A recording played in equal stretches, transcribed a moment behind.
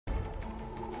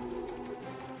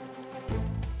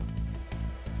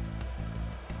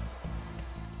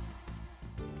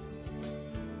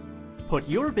Put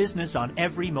your business on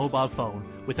every mobile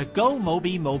phone with a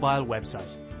GoMobi mobile website.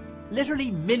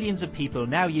 Literally millions of people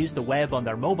now use the web on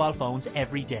their mobile phones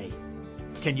every day.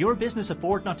 Can your business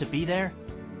afford not to be there?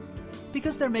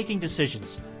 Because they're making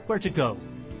decisions, where to go,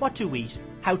 what to eat,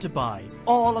 how to buy,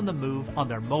 all on the move on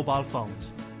their mobile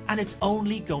phones. And it's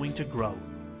only going to grow.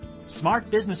 Smart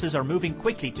businesses are moving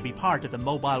quickly to be part of the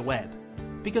mobile web.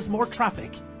 Because more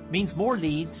traffic means more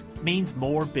leads, means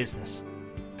more business.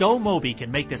 GoMobi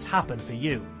can make this happen for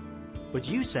you. But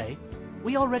you say,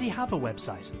 we already have a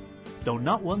website, though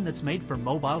not one that's made for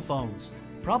mobile phones.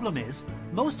 Problem is,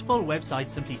 most full websites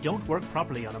simply don't work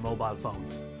properly on a mobile phone.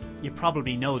 You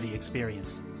probably know the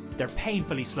experience. They're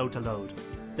painfully slow to load.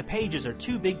 The pages are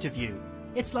too big to view.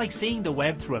 It's like seeing the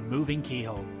web through a moving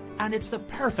keyhole. And it's the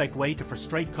perfect way to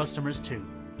frustrate customers too.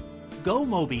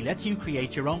 GoMobi lets you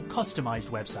create your own customized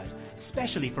website,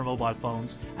 specially for mobile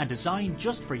phones and designed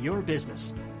just for your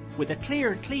business. With a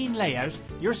clear, clean layout,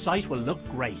 your site will look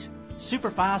great.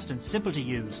 Super fast and simple to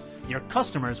use. Your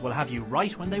customers will have you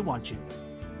right when they want you.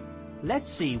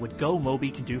 Let's see what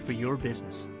GoMobi can do for your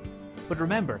business. But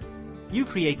remember, you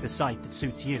create the site that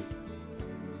suits you.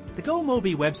 The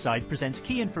GoMobi website presents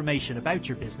key information about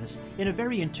your business in a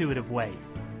very intuitive way.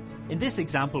 In this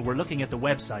example, we're looking at the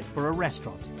website for a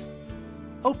restaurant.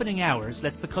 Opening hours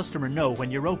lets the customer know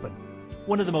when you're open,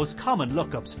 one of the most common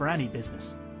lookups for any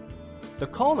business. The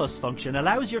Call Us function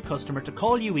allows your customer to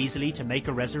call you easily to make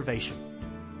a reservation.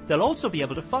 They'll also be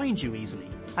able to find you easily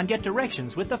and get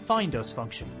directions with the Find Us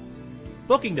function.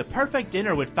 Booking the perfect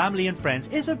dinner with family and friends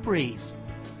is a breeze.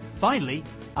 Finally,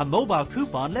 a mobile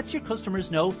coupon lets your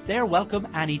customers know they're welcome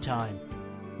anytime.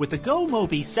 With the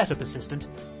GoMobi Setup Assistant,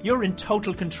 you're in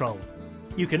total control.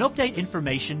 You can update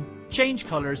information, change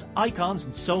colors, icons,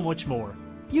 and so much more.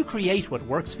 You create what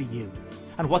works for you.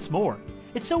 And what's more,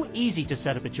 it's so easy to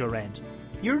set up at your end.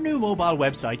 Your new mobile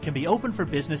website can be open for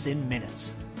business in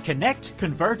minutes. Connect,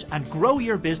 convert, and grow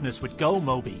your business with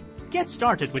GoMobi. Get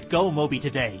started with GoMobi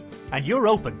today, and you're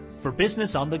open for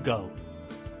business on the go.